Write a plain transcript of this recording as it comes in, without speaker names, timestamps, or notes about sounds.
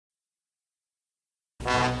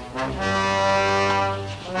Yeah!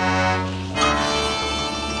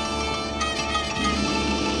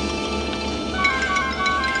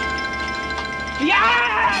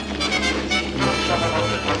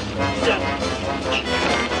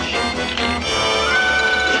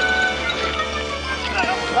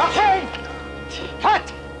 Okay!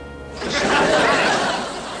 Cut!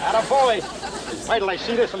 Attaboy. Wait till I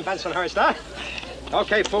see this from Bensonhurst, huh?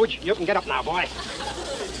 Okay, Fuge, you can get up now, boy.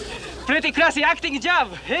 Pretty classy acting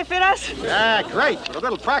job, eh, fellas? Yeah, great. With a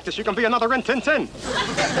little practice, you can be another Rin Tin Tin.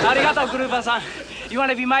 Arigato, Gruber-san. You want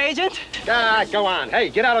to be my agent? Ah, go on. Hey,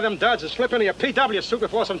 get out of them duds and slip into your PW suit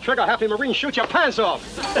before some trigger-happy Marine shoots your pants off.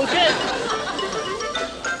 Okay.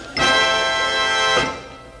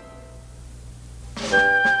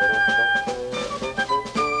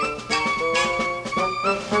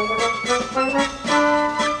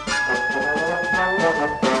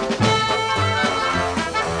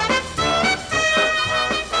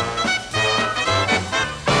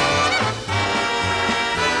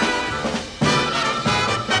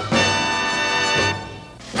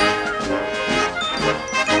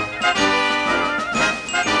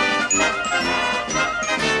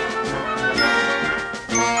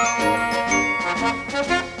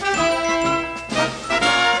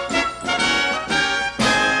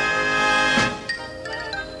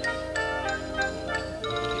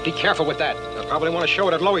 Be careful with that. They'll probably want to show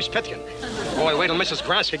it at Lois Pitkin. Boy, wait till Mrs.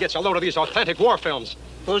 Gransky gets a load of these authentic war films.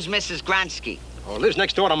 Who's Mrs. Gransky? Oh, lives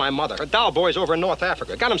next door to my mother. Her doll boy's over in North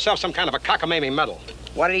Africa. Got himself some kind of a cockamamie medal.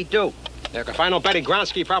 What did he do? If I know Betty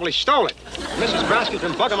Gransky probably stole it. Mrs. Gransky's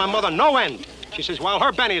been bugging my mother no end. She says, while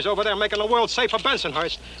her Benny's over there making the world safe for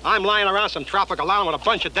Bensonhurst, I'm lying around some tropical island with a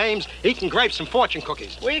bunch of dames, eating grapes and fortune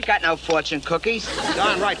cookies. We ain't got no fortune cookies.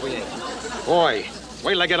 Darn right we ain't. Boy,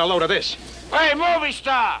 wait till I get a load of this. Hey, movie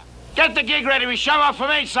star! Get the gig ready. We shove off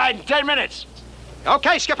from inside in 10 minutes.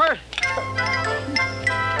 Okay, Skipper.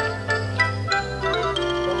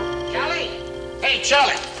 Charlie? Hey,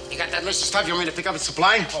 Charlie. You got that list of stuff you want me to pick up at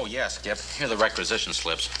Supply? Oh, yes, Skip. Here are the requisition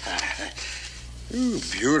slips. Ooh,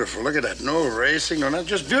 beautiful. Look at that. No racing, no, not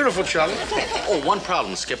just beautiful, Charlie. Oh, one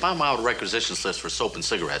problem, Skip. I'm out of requisition slips for soap and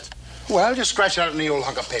cigarettes. Well, just scratch out in the old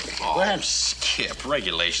hunk of paper. Oh, Go ahead. Skip,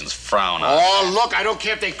 regulations frown on. Oh, look, I don't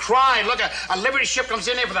care if they cry. Look, a Liberty ship comes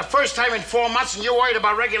in here for the first time in 4 months, and you're worried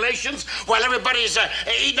about regulations while everybody's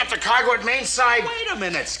eating up the cargo at Mainside. Wait a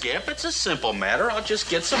minute, Skip. It's a simple matter. I'll just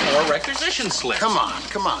get some more requisition slips. Come on,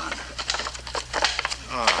 come on.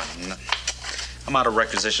 Oh, no. I'm out of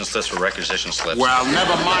requisition slips for requisition slips. Well,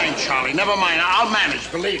 never mind, Charlie. Never mind. I'll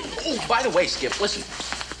manage, believe me. Oh, by the way, Skip, listen.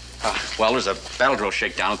 Well, there's a battle drill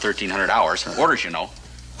shakedown at 1,300 hours. Orders, you know.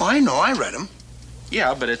 Oh, I know. I read them.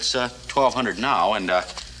 Yeah, but it's 1,200 now, and,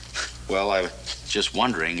 well, I was just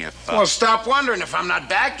wondering if... Well, stop wondering. If I'm not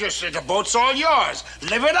back, just the boat's all yours.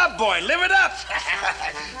 Live it up, boy. Live it up.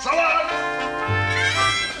 So long.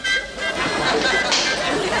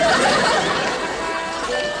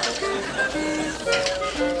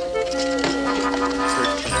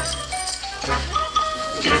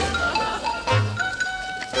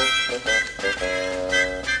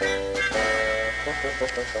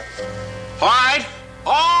 All right,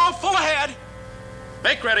 all full ahead.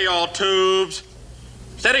 Make ready, all tubes.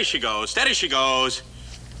 Steady she goes, steady she goes.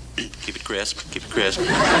 Keep it crisp, keep it crisp.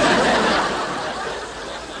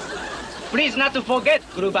 Please not to forget,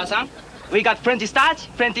 Gruber-san. We got plenty starch,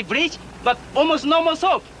 plenty bleach, but almost no more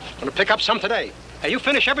soap. Gonna pick up some today. Hey, you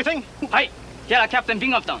finish everything? Hi, here are Captain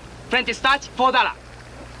Binghamton. Plenty starch, $4.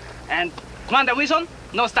 And Commander Wilson,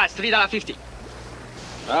 no starch, $3.50.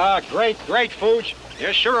 Ah, great, great, Fuge.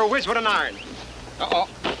 You're sure a whiz with an iron. Uh-oh,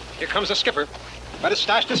 here comes the skipper. Better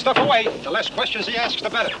stash this stuff away. The less questions he asks, the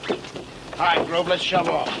better. All right, Grove, let's shove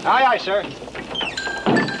off. Aye, aye, sir.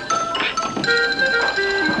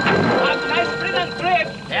 Nice brilliant trip.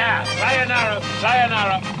 Yeah, sayonara,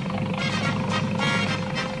 sayonara.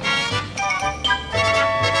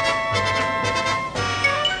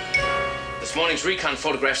 This morning's recon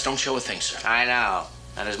photographs don't show a thing, sir. I know.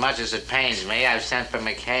 And as much as it pains me, I've sent for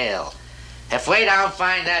McHale. If we don't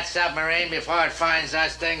find that submarine before it finds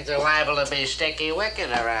us, things are liable to be sticky wicked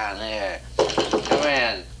around here. Come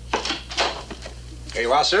in. Here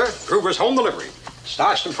you are, sir. Gruber's home delivery.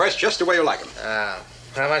 Starched and pressed just the way you like them.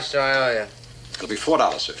 How much do I owe you? It'll be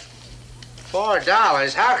 $4, sir.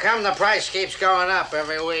 $4? How come the price keeps going up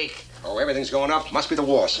every week? Oh, everything's going up. Must be the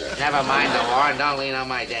war, sir. Never mind the war and don't lean on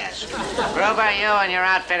my desk. Gruber, you and your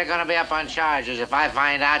outfit are going to be up on charges if I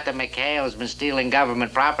find out that McHale's been stealing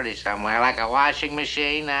government property somewhere, like a washing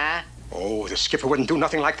machine, huh? Oh, the skipper wouldn't do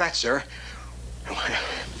nothing like that, sir.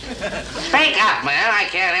 Speak up, man. I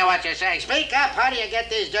can't hear what you're saying. Speak up. How do you get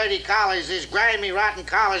these dirty collars, these grimy, rotten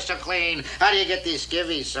collars so clean? How do you get these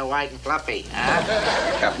skivvies so white and fluffy? Huh?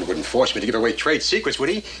 The captain wouldn't force me to give away trade secrets, would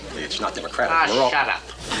he? It's not democratic. Oh, shut up.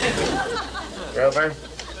 Gruber,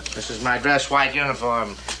 this is my dress white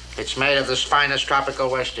uniform. It's made of the finest tropical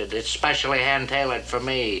worsted. It's specially hand-tailored for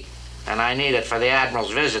me. And I need it for the Admiral's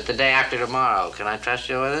visit the day after tomorrow. Can I trust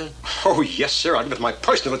you with it? Oh, yes, sir. I'll give it my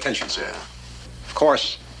personal attention, sir. Of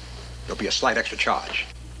course, there'll be a slight extra charge.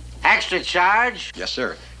 Extra charge? Yes,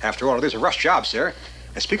 sir. After all, it is a rush job, sir.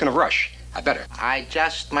 And speaking of rush, I better. I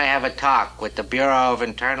just may have a talk with the Bureau of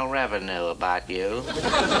Internal Revenue about you.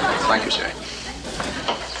 Thank you, sir.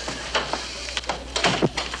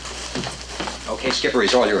 Okay, Skipper,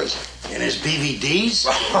 he's all yours. And his BVDs?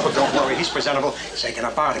 Oh, don't worry. He's presentable. Say, can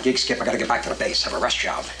I borrow the gig, Skip? I gotta get back to the base. Have a rush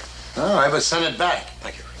job. All right, but send it back.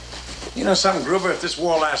 Thank you. You know something, Gruber? If this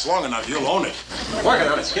war lasts long enough, you'll own it. Working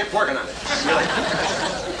on it, Skip. Working on it. See you later.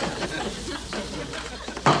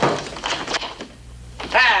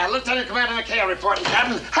 Lieutenant Commander McHale reporting,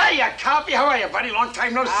 Captain. Hiya, Coffee. How are you, buddy? Long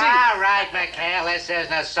time no see. All right, McHale. This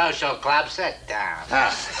isn't a social club. Sit down. Now,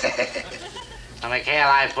 McHale,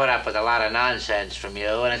 I've put up with a lot of nonsense from you,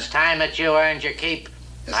 and it's time that you earned your keep.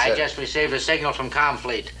 Yes, I sir. just received a signal from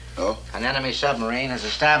Comfleet. Oh? An enemy submarine has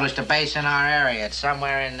established a base in our area. It's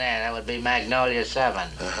somewhere in there. That would be Magnolia 7.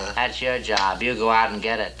 That's your job. You go out and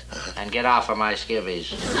get it. And get off of my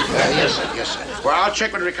skivvies. Yes, sir. Yes, sir. Well, I'll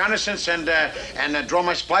check with reconnaissance and draw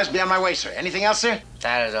my supplies. Be on my way, sir. Anything else, sir?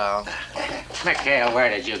 That is all. McHale, where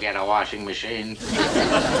did you get a washing machine?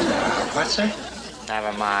 What, sir?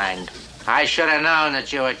 Never mind. I should have known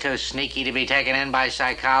that you were too sneaky to be taken in by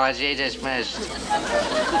psychology. Dismissed.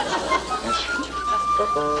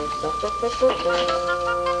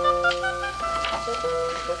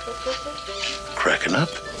 Cracking up?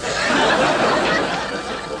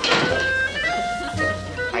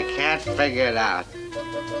 I can't figure it out.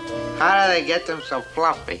 How do they get them so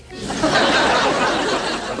fluffy?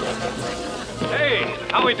 Hey,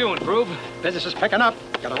 how we doing, Grube? Business is picking up.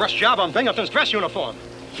 Got a rush job on Binghamton's dress uniform.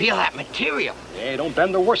 Feel that material. Hey, don't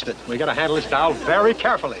bend the worsted. We gotta handle this doll very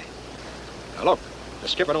carefully. Now, look. The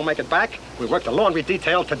skipper don't make it back. We work the laundry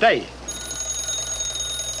detail today.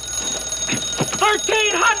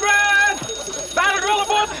 1,300! Battle drill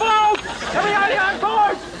aboard the boat! Everybody on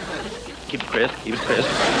board! Keep it crisp, keep it crisp.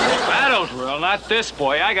 Battle drill, not this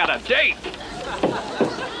boy. I got a date.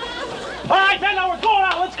 All right, then, now we're going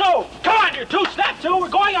out. Let's go. Come on, you two. Snap two. We're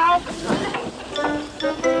going out.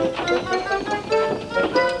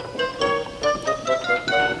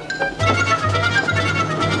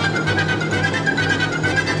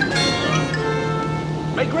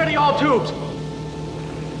 Make ready all tubes.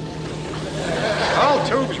 All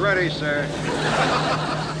tubes ready, sir.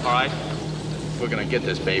 All right. We're gonna get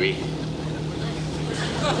this, baby.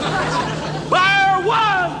 Fire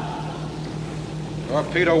one!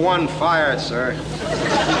 Torpedo 1 fired, sir.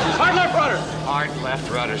 Hard left rudder. Hard left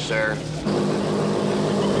rudder, sir.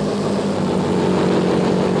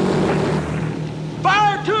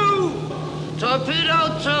 Fire two!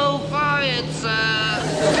 Torpedo 2 fired, sir.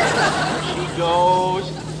 She goes.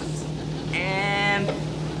 And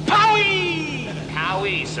powie!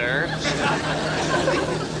 Howie, sir.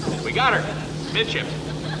 We got her. Midship.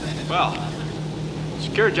 Well,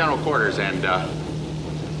 secure general quarters and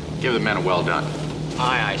give the men a well done.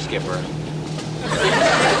 Aye, aye, Skipper.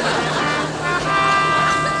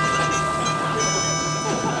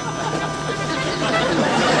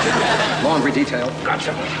 Laundry detail.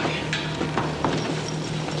 Gotcha.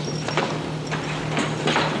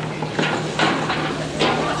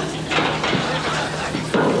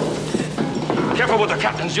 Careful with the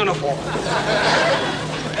captain's uniform.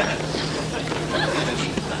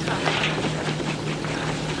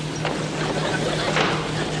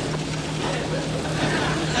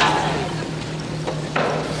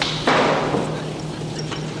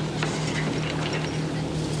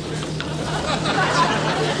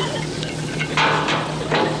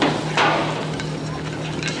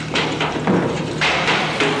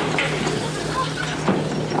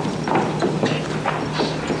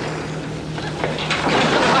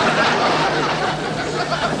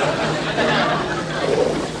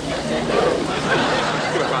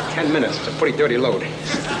 Give it about 10 minutes. It's a pretty dirty load.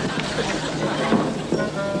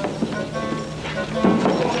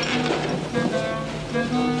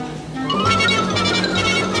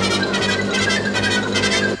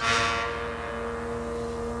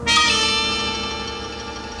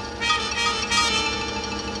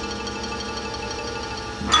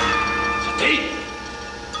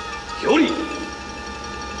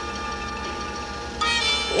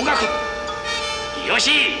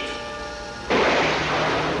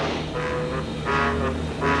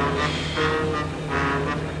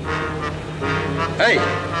 Hey,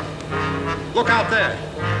 look out there.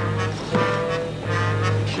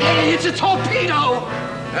 Hey, it's a torpedo!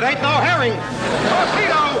 It ain't no herring.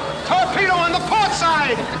 Torpedo! Torpedo on the port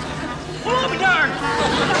side! Well, I'll be darned!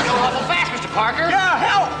 Go awful fast, Mr. Parker. Yeah,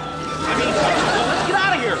 help! I mean, let's get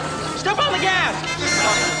out of here. Step on the gas.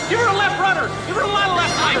 Give her a left rudder. Give her a lot of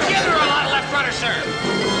left rudder. I'm giving her a lot of left rudder, sir.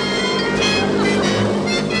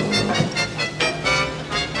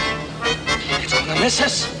 It's gonna miss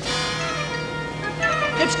us.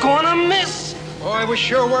 It's gonna miss. Boy, we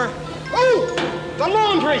sure were. Oh, the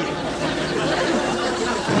laundry!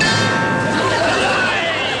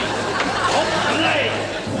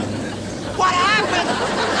 What happened?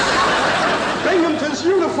 Binghamton's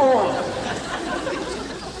uniform.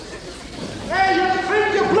 Hey, you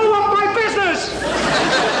think you blew up my business?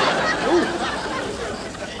 Ooh,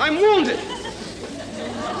 I'm wounded.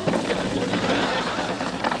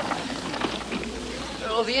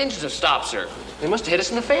 Oh, the engines have stopped, sir. They must have hit us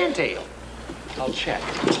in the fantail. I'll check.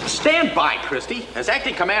 Stand by, Christie. As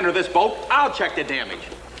acting commander of this boat, I'll check the damage.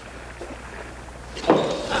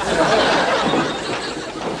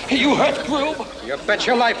 You hurt, Grube? You bet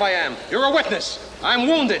your life I am. You're a witness. I'm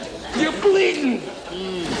wounded. You're bleeding.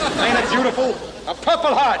 Ain't it beautiful? A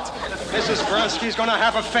Purple Heart. Mrs. Vronsky's gonna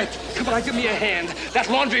have a fit. Come on, give me a hand. That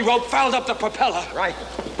laundry rope fouled up the propeller. Right.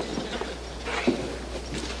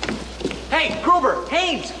 Hey, Gruber,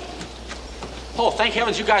 Haynes. Oh, thank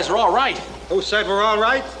heavens you guys are all right. Who said we're all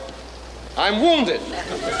right? I'm wounded.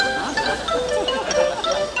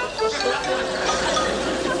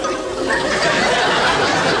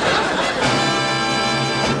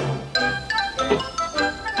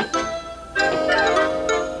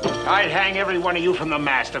 I'd hang every one of you from the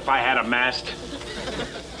mast if I had a mast.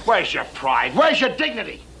 Where's your pride? Where's your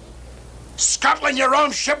dignity? Scuttling your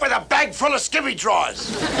own ship with a bag full of skivvy drawers.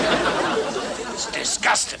 It's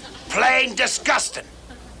disgusting. Plain disgusting.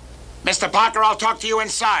 Mr. Parker, I'll talk to you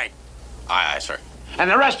inside. Aye, aye, sir. And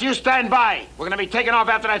the rest of you stand by. We're going to be taking off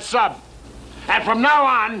after that sub. And from now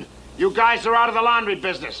on, you guys are out of the laundry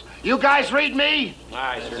business. You guys read me?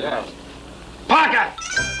 Aye, sir. Yeah. Parker!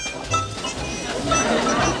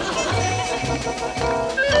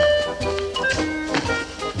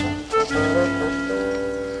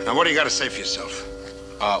 Now, what do you got to say for yourself?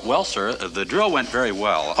 Well, sir, the drill went very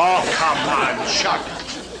well. Oh, come on, Chuck.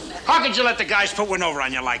 How could you let the guys put one over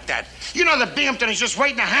on you like that? You know that Binghamton is just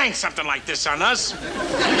waiting to hang something like this on us.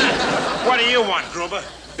 What do you want, Gruber?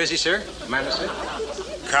 Busy, sir? Commander, sir?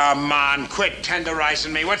 Come on, quit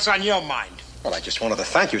tenderizing me. What's on your mind? Well, I just wanted to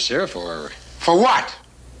thank you, sir, for For what?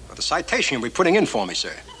 the citation you'll be putting in for me,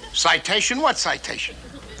 sir. Citation? What citation?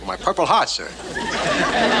 For my Purple Heart, sir.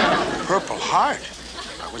 Purple Heart?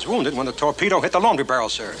 I was wounded when the torpedo hit the laundry barrel,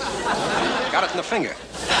 sir. Got it in the finger.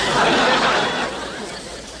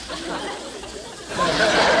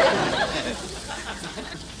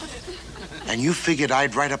 And you figured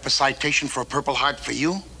I'd write up a citation for a Purple Heart for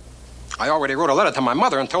you? I already wrote a letter to my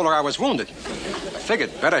mother and told her I was wounded. I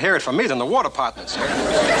figured better hear it from me than the War Department, sir.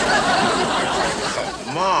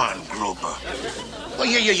 Come on, Gruber. Well,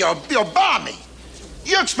 you're balmy.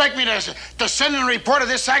 You expect me to send in a report of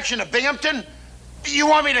this action to Binghamton? You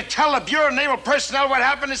want me to tell the Bureau of Naval Personnel what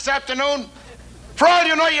happened this afternoon? For all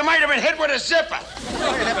you know, you might have been hit with a zipper.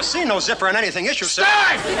 I ain't never seen no zipper in anything issued, sir.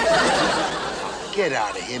 Stop! Get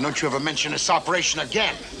out of here. Don't you ever mention this operation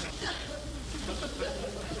again.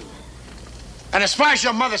 And as far as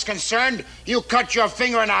your mother's concerned, you cut your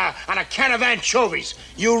finger on a can of anchovies.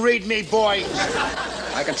 You read me, boy?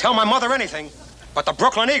 I can tell my mother anything, but the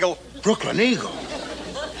Brooklyn Eagle... Brooklyn Eagle?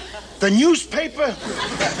 The newspaper?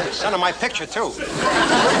 Sent her my picture, too.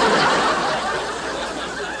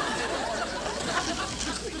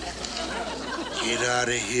 Get out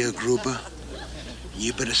of here, Gruber.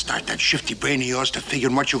 You better start that shifty brain of yours to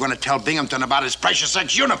figuring what you're going to tell Binghamton about his precious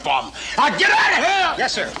ex uniform. Now get out of here!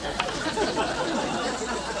 Yes, sir.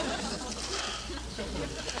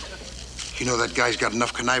 You know that guy's got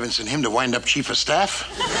enough connivance in him to wind up chief of staff?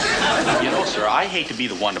 You know, sir, I hate to be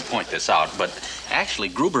the one to point this out, but actually,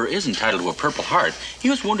 Gruber is entitled to a Purple Heart. He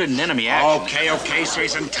was wounded in enemy action. Okay, so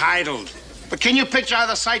he's entitled. But can you picture how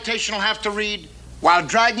the citation will have to read? While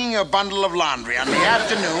dragging a bundle of laundry on the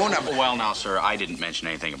afternoon of... Well, now, sir, I didn't mention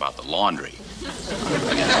anything about the laundry.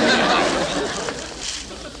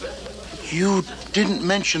 You didn't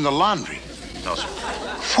mention the laundry? No, sir.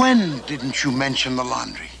 When didn't you mention the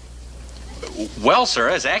laundry? Well, sir,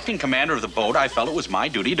 as acting commander of the boat, I felt it was my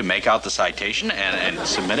duty to make out the citation and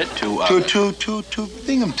submit it to... To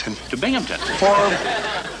Binghamton. To Binghamton. For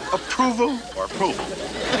approval? For approval.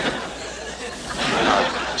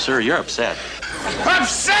 Sir, you're upset.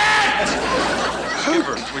 Upset!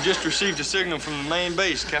 Skipper, we just received a signal from the main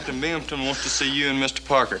base. Captain Binghamton wants to see you and Mr.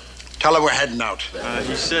 Parker. Tell her we're heading out.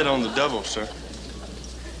 He said on the double, sir.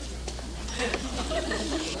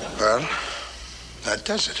 Well, that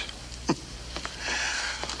does it.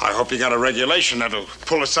 I hope you got a regulation that'll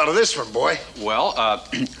pull us out of this one, boy. Well,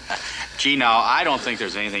 gee, now, I don't think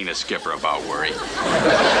there's anything to Skipper about worry.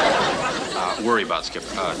 Worry about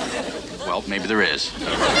Skipper. Well, maybe there is.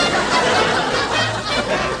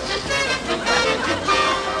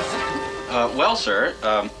 Well, sir,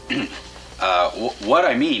 what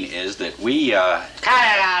I mean is that we, Cut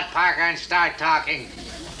it out, Parker, and start talking.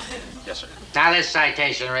 Yes, sir. Now, this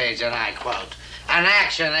citation reads, and I quote, an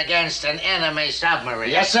action against an enemy submarine.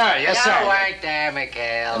 Yes, sir. Yes, sir. You weren't there,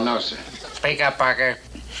 McHales. No, sir. Speak up, Parker.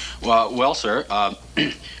 Well, sir,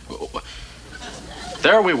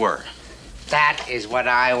 there we were. That is what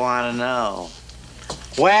I want to know.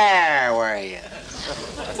 Where were you?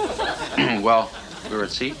 Well, we were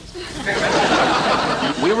at sea.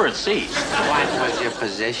 We were at sea. What was your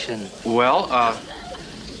position? Well,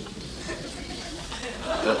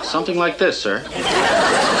 something like this, sir.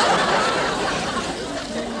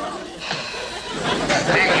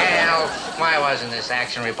 McHales, why wasn't this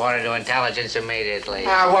action reported to intelligence immediately?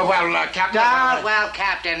 Captain... Don't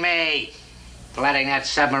Captain me. Letting that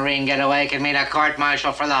submarine get away can mean a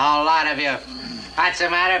court-martial for the whole lot of you. What's the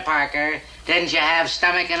matter, Parker? Didn't you have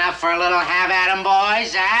stomach enough for a little have at 'em,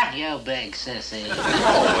 boys, huh? You big sissy.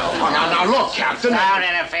 Now, look, Captain. Don't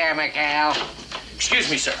interfere, McHale. Excuse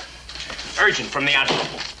me, sir. Urgent from the Admiral.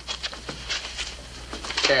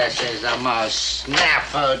 This is the most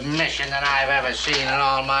snafu mission that I've ever seen in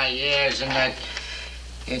all my years, and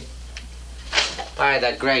by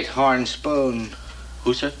the great horn spoon.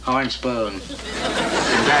 Who, sir? Horn spoon.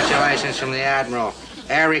 Congratulations from the Admiral.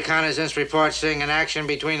 Air reconnaissance report seeing an action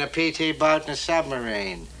between a PT boat and a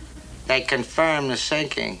submarine. They confirm the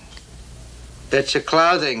sinking. Bits of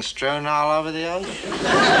clothing strewn all over the ocean.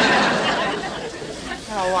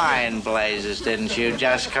 Now, why in blazes didn't you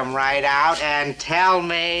just come right out and tell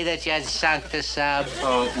me that you'd sunk the sub? Sir,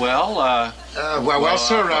 Is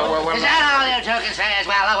that all you two can say is,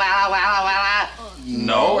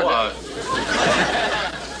 No,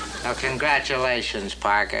 Well, congratulations,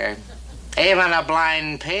 Parker. Even a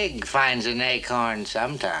blind pig finds an acorn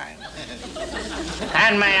sometime.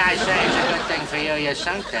 And may I say, it's a good thing for you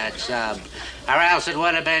sunk that sub, or else it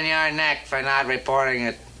would have been your neck for not reporting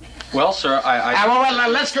it. well, sir,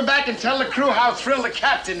 let's go back and tell the crew how thrilled the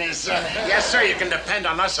captain is. Yes, sir, you can depend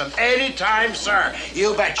on us an 80 times, sir.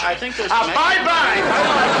 You betcha. I think there's... Bye-bye.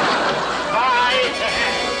 Bye.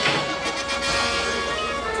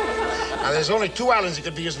 Now, there's only two islands you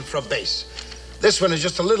could be using for a base. This one is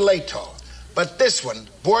just a little atoll. But this one,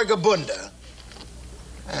 Borgabunda,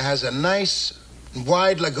 has a nice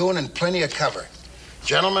wide lagoon and plenty of cover.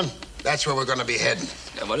 Gentlemen, that's where we're going to be heading.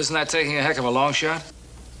 Yeah, but isn't that taking a heck of a long shot?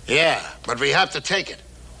 Yeah, but we have to take it.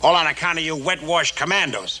 All on account of you wet-washed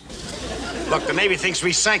commandos. Look, the Navy thinks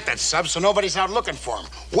we sank that sub, so nobody's out looking for him.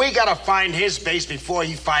 We gotta find his base before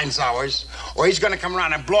he finds ours, or he's gonna come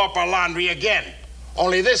around and blow up our laundry again.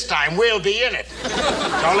 Only this time, we'll be in it.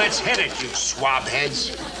 So let's hit it, you swab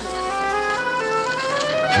heads.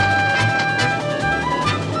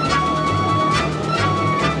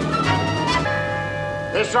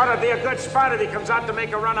 This ought to be a good spot if he comes out to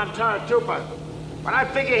make a run on Taratupa. But I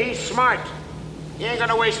figure he's smart. He ain't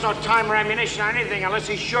gonna waste no time or ammunition on anything unless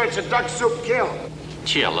he's sure it's a duck soup kill.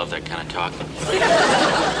 Gee, I love that kind of talk.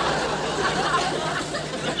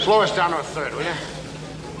 Slow us down to a third, will you?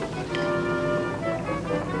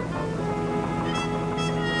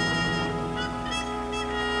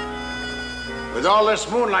 With all this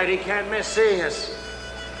moonlight, he can't miss seeing us.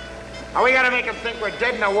 Now, we gotta make him think we're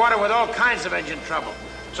dead in the water with all kinds of engine trouble.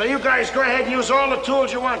 So you guys go ahead and use all the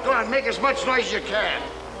tools you want. Go on, make as much noise as you can.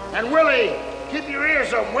 And Willie, keep your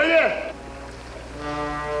ears open, will you?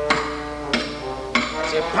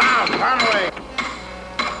 Say, pound away.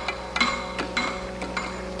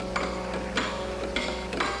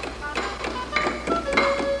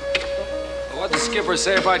 What'd the skipper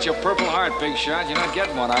say about your Purple Heart, Big Shot? You're not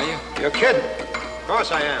getting one, are you? You're kidding. Of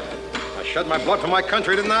course I am. I shed my blood for my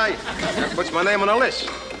country, didn't I? That puts my name on the list.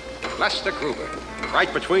 Lester Gruber.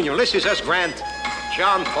 Right between Ulysses S. Grant,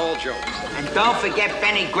 John Paul Jones. And don't forget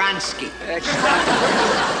Benny Gronsky. Hey,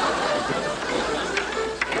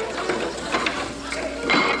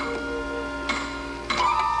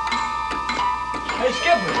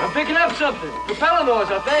 Skipper, I'm picking up something. Propeller noise,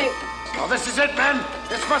 I think. Oh, this is it, men.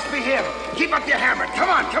 This must be him. Keep up your hammer. Come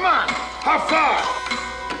on, come on. How far?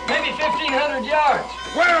 Maybe 1,500 yards.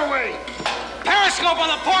 Where are we? Periscope on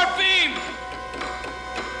the port beam!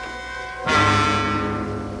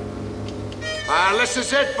 This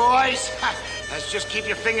is it, boys. Let's just keep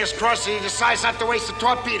your fingers crossed that he decides not to waste the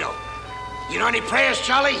torpedo. You know any prayers,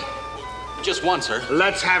 Charlie? Just one, sir.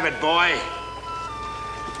 Let's have it, boy.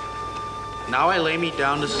 Now I lay me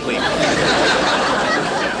down to sleep.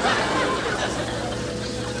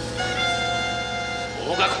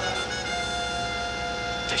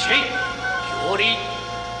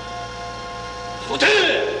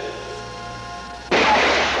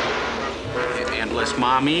 Endless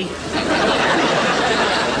mommy.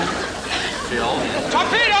 Phil.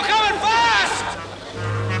 Torpedo coming fast!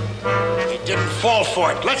 He didn't fall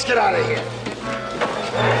for it. Let's get out of here.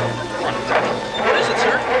 What is it,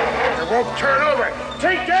 sir? It won't turn over.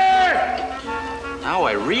 Take care! Now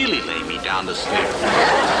I really lay me down to sleep.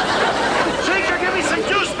 Shaker, give me some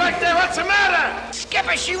juice back there. What's the matter?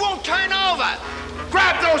 Skipper, she won't turn over.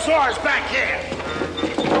 Grab those oars back here.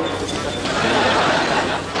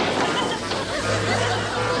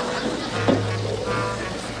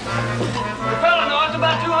 Propeller noise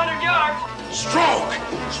about 200 yards. Stroke!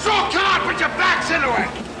 Stroke, come on, put your backs into it!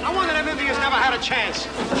 No wonder them Indians never had a chance.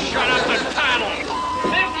 Shut up and paddle!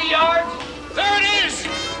 50 yards. There it is!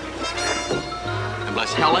 And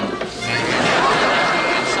bless Helen and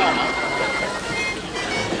Selma.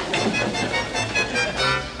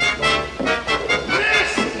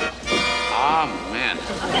 Miss! Ah, man.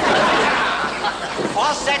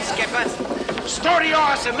 All set, Skipper. Stow the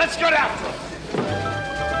oars and let's get after him.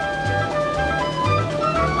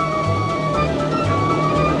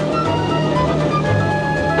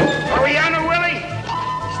 Are we on her, Willie?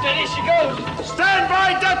 Steady she goes. Stand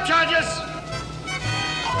by, depth charges!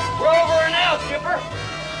 We're over her now, Skipper.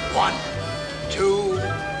 1, 2,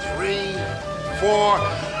 3, 4.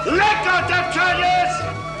 Let go, depth charges!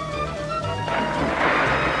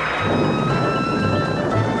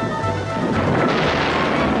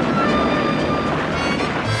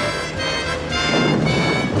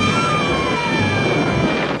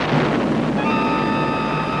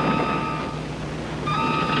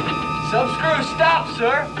 Subscrew stop,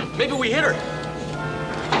 sir. Maybe we hit her.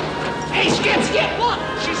 Hey, Skip, look!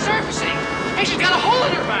 She's surfacing. Hey, she's got a hole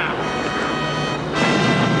in her bow.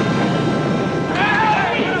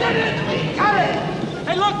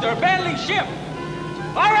 Hey, look, they're abandoning ship.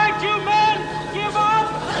 All right, you men, give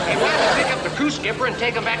up. Hey, why don't we pick up the crew, Skipper, and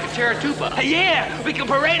take them back to Taratuba? Yeah, we can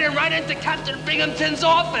parade him right into Captain Binghamton's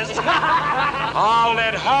office. Hold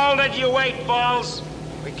it, you eight balls.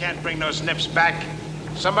 We can't bring those nips back.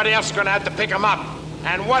 Somebody else is gonna have to pick them up.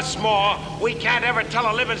 And what's more, we can't ever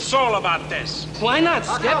tell a living soul about this. Why not,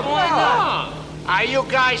 Skip? Why not? Are you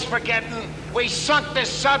guys forgetting? We sunk this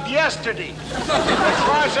sub yesterday. As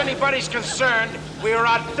far as anybody's concerned, we were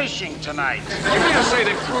out fishing tonight. You mean to say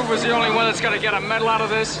that Gruber's the only one that's gonna get a medal out of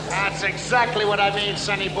this? That's exactly what I mean,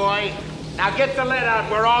 sonny boy. Now get the lid out.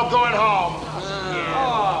 We're all going home.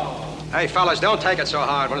 Hey, fellas, don't take it so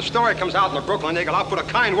hard. When a story comes out in the Brooklyn Eagle, I'll put a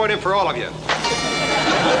kind word in for all of you.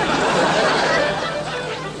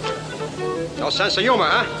 No sense of humor,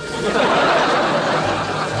 huh?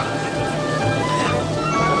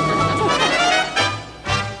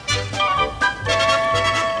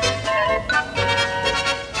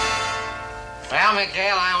 Well,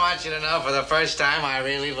 McHale, I want you to know for the first time I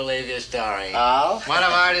really believe your story. Oh? One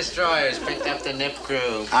of our destroyers picked up the nip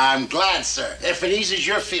crew. I'm glad, sir. If it eases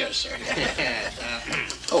your fears, sir.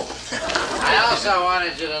 Oh. I also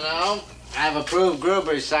wanted you to know I've approved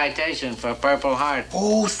Gruber's citation for Purple Heart.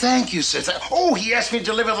 Oh, thank you, sir. Oh, he asked me to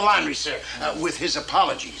deliver the laundry, sir, with his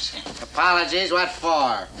apologies. Apologies? What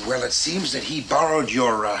for? Well, it seems that he borrowed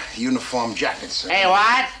your uniform jacket, sir. Hey,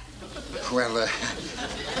 what? Well,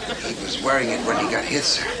 he was wearing it when he got hit,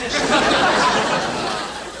 sir.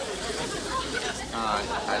 Oh,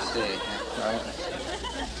 I see.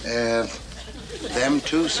 Them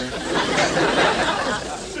too, sir.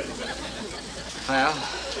 Well,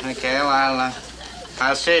 McHale,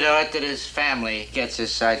 I'll see to it that his family gets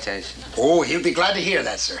his citation. Oh, he'll be glad to hear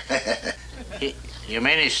that, sir. You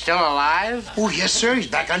mean he's still alive? Oh, yes, sir. He's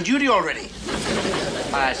back on duty already.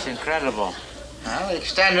 Well, that's incredible. I'll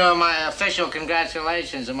extend to him my official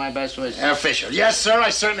congratulations and my best wishes. Official. Yes, sir, I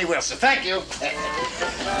certainly will, sir. Thank you.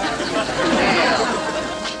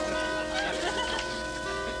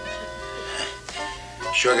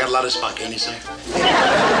 Sure got a lot of spunk, ain't he, sir?